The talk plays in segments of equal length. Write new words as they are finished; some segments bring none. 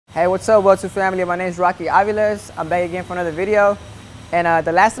Hey, what's up, Weld 2 family? My name is Rocky Aviles. I'm back again for another video. And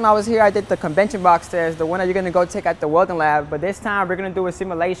the last time I was here, I did the convention box test, the one that you're gonna go take at the welding lab. But this time, we're gonna do a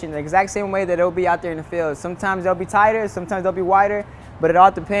simulation, the exact same way that it'll be out there in the field. Sometimes they'll be tighter, sometimes they'll be wider, but it all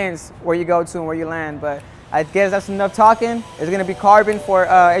depends where you go to and where you land. But I guess that's enough talking. It's gonna be carbon for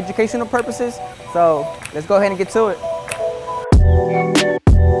educational purposes. So let's go ahead and get to it.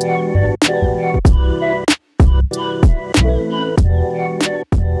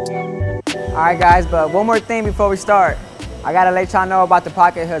 Alright guys, but one more thing before we start. I gotta let y'all know about the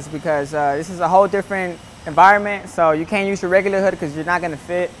pocket hoods because this is a whole different environment, so you can't use your regular hood because you're not gonna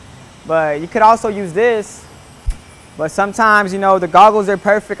fit. But you could also use this, but sometimes, you know, the goggles are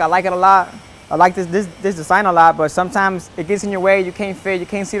perfect. I like it a lot. I like this design a lot, but sometimes it gets in your way, you can't fit, you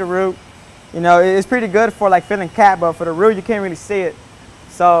can't see the root. You know, it's pretty good for like filling cat, but for the root, you can't really see it.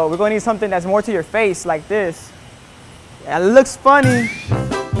 So we're gonna need something that's more to your face, like this. And it looks funny,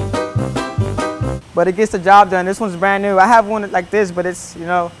 but it gets the job done. This one's brand new. I have one like this, but it's, you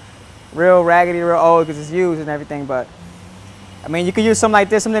know, real raggedy, real old because it's used and everything. But I mean, you could use something like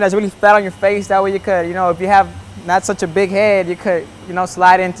this, something that's really flat on your face. That way you could, you know, if you have not such a big head, you could, you know,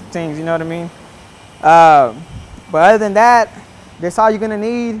 slide into things, you know what I mean? But other than that, that's all you're gonna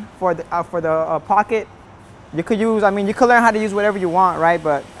need for the pocket. You could use, I mean, you could learn how to use whatever you want, right?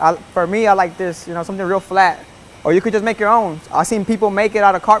 But for me, I like this, you know, something real flat. Or you could just make your own. I've seen people make it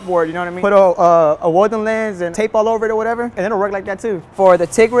out of cardboard, you know what I mean? Put a welding lens and tape all over it or whatever, and it'll work like that too. For the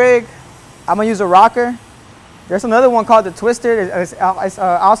TIG rig, I'm gonna use a rocker. There's another one called the Twister. It's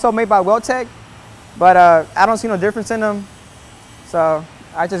also made by Weldtech, but I don't see no difference in them. So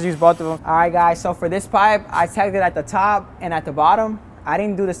I just use both of them. All right guys, so for this pipe, I tagged it at the top and at the bottom. I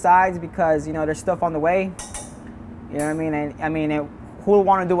didn't do the sides because, you know, there's stuff on the way. You know what I mean? And I mean, who would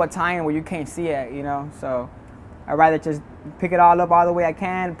wanna do a tie-in where you can't see it, you know? So I'd rather just pick it all up all the way I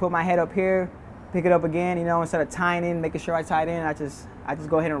can, put my head up here, pick it up again, you know, instead of tying in, making sure I tie it in, I just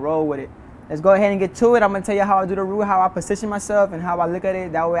go ahead and roll with it. Let's go ahead and get to it. I'm gonna tell you how I do the root, how I position myself, and how I look at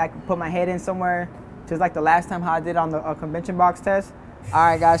it. That way I can put my head in somewhere, just like the last time how I did on the convention box test. All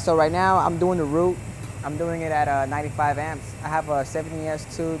right guys, so right now I'm doing the root. I'm doing it at 95 amps. I have a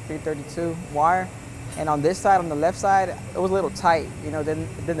 70S2 332 wire. And on this side, on the left side, it was a little tight, you know, than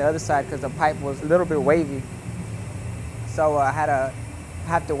the other side because the pipe was a little bit wavy. So I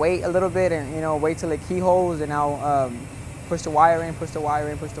have to wait a little bit and, you know, wait till it keyholes, and I'll push the wire in, push the wire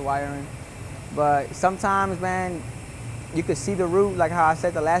in, push the wire in. But sometimes, man, you could see the root, like how I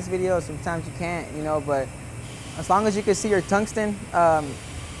said the last video. Sometimes you can't, you know, but as long as you can see your tungsten,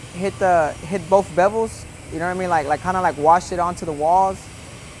 hit both bevels, you know what I mean? Like kind of like wash it onto the walls,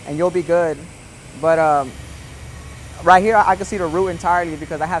 and you'll be good. But right here, I can see the root entirely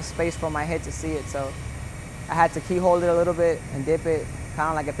because I have space for my head to see it. So I had to keyhole it a little bit and dip it, kind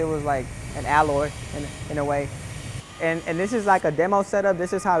of like if it was like an alloy in a way. And this is like a demo setup.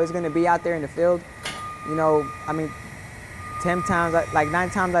 This is how it's gonna be out there in the field. You know, I mean, 9 times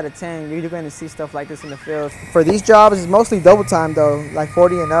out of 10, you're gonna see stuff like this in the field. For these jobs, it's mostly double time though, like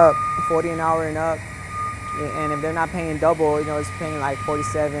 40 and up, 40 an hour and up. And if they're not paying double, you know, it's paying like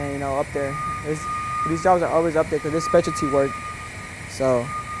 47, you know, up there. These jobs are always up there because it's specialty work. So.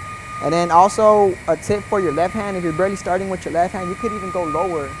 And then also a tip for your left hand, if you're barely starting with your left hand, you could even go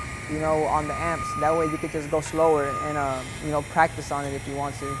lower, you know, on the amps. That way you could just go slower and, you know, practice on it if you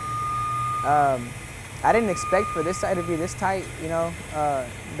want to. I didn't expect for this side to be this tight, you know,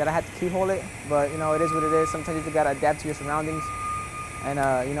 that I had to keyhole it, but, you know, it is what it is. Sometimes you just gotta adapt to your surroundings and,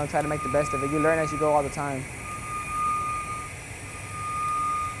 you know, try to make the best of it. You learn as you go all the time.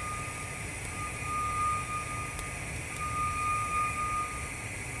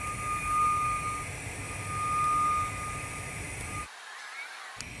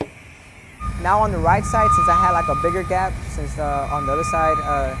 Now on the right side, since I had like a bigger gap, since on the other side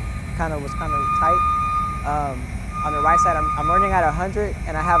was kind of tight, on the right side I'm running at 100,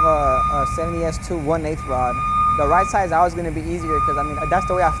 and I have a 70S2 1/8 rod. The right side is always going to be easier because, I mean, that's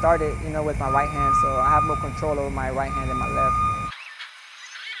the way I started, you know, with my right hand, so I have more control over my right hand than my left.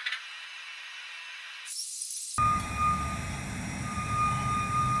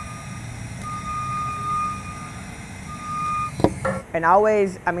 And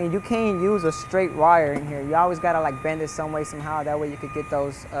always, I mean, you can't use a straight wire in here. You always gotta like bend it some way, somehow. That way you could get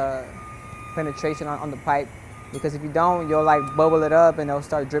those penetration on the pipe. Because if you don't, you'll like bubble it up and it'll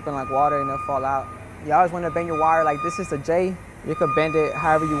start dripping like water and it'll fall out. You always wanna bend your wire. Like this is the J. You could bend it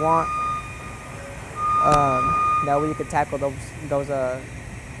however you want. That way you could tackle those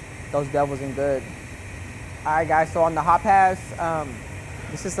devils in good. All right, guys. So on the hot pass,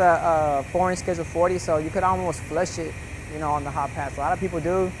 this is a 4-inch schedule 40, so you could almost flush it you know, on the hot pass. A lot of people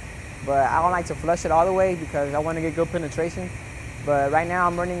do, but I don't like to flush it all the way because I want to get good penetration. But right now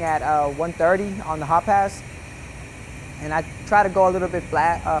I'm running at 130 on the hot pass, and I try to go a little bit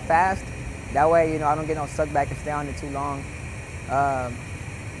fast. That way, you know, I don't get no suck back and stay on it too long.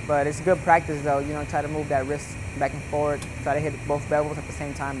 But it's good practice though, you know, try to move that wrist back and forward, try to hit both bevels at the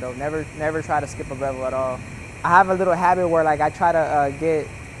same time though. Never try to skip a bevel at all. I have a little habit where like I try to get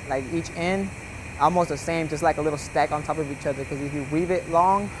like each end almost the same, just like a little stack on top of each other, because if you weave it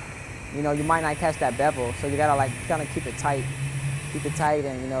long, you know, you might not catch that bevel. So you gotta like kind of keep it tight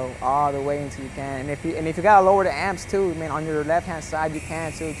and, you know, all the way until you can. And if you gotta lower the amps too, I mean, on your left hand side you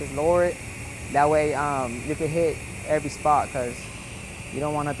can too, just lower it. That way you can hit every spot, because you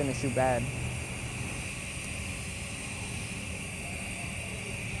don't want nothing to shoot bad.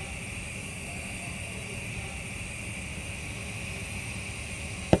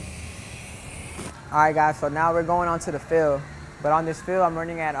 All right guys, so now we're going on to the fill. But on this fill, I'm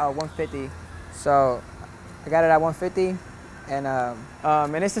running at 150. So I got it at 150, and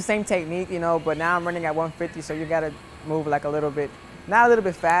it's the same technique, you know, but now I'm running at 150, so you gotta move like a little bit, not a little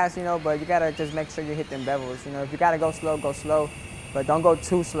bit fast, you know, but you gotta just make sure you hit them bevels. You know, if you gotta go slow, but don't go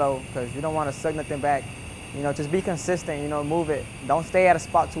too slow, because you don't want to suck nothing back. You know, just be consistent, you know, move it. Don't stay at a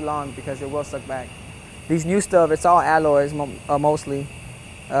spot too long, because it will suck back. These new stuff, it's all alloys mostly.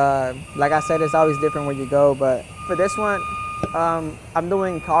 Like I said, it's always different where you go, but for this one, I'm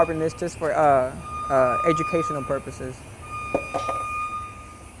doing carbon this just for educational purposes.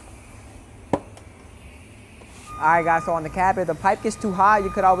 Alright guys, so on the cap, if the pipe gets too high, you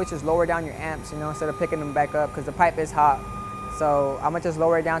could always just lower down your amps, you know, instead of picking them back up, because the pipe is hot. So I'm gonna just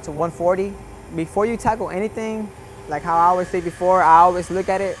lower it down to 140. Before you tackle anything, like how I always say before, I always look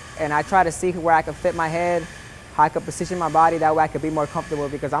at it and I try to see where I can fit my head, how I can position my body, that way I can be more comfortable,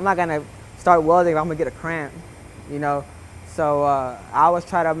 because I'm not gonna start welding if I'm gonna get a cramp, you know. So I always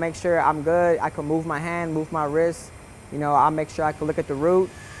try to make sure I'm good. I can move my hand, move my wrist, you know. I'll make sure I can look at the root,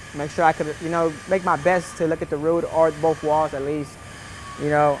 make sure I could, you know, make my best to look at the root or both walls at least. You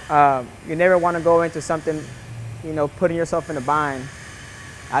know, you never want to go into something, you know, putting yourself in a bind.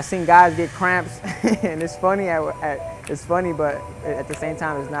 I've seen guys get cramps, and it's funny. It's funny, but at the same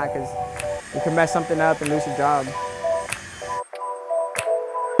time, it's not, because you can mess something up and lose your job.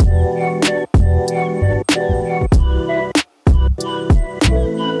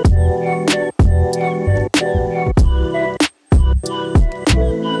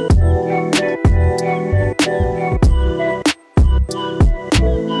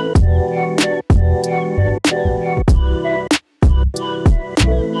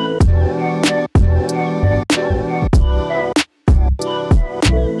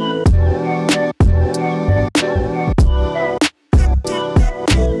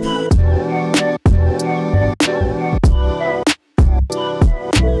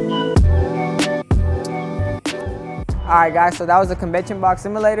 Alright guys, so that was a convention box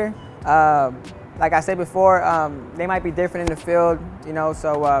simulator. Like I said before, they might be different in the field, you know,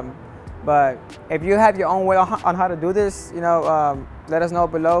 so, but if you have your own way on how to do this, you know, let us know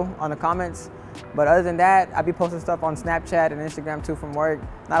below on the comments. But other than that, I'll be posting stuff on Snapchat and Instagram too from work.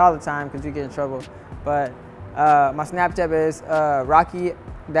 Not all the time, because you get in trouble. But my Snapchat is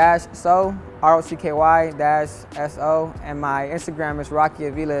Rocky-So, ROCKY-SO, and my Instagram is Rocky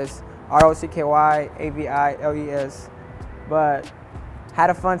Aviles, ROCKY-AVILES. But had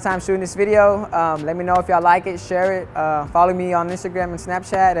a fun time shooting this video. Let me know if y'all like it, share it, follow me on Instagram and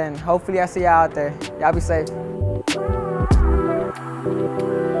Snapchat, and hopefully I see y'all out there. Y'all be safe.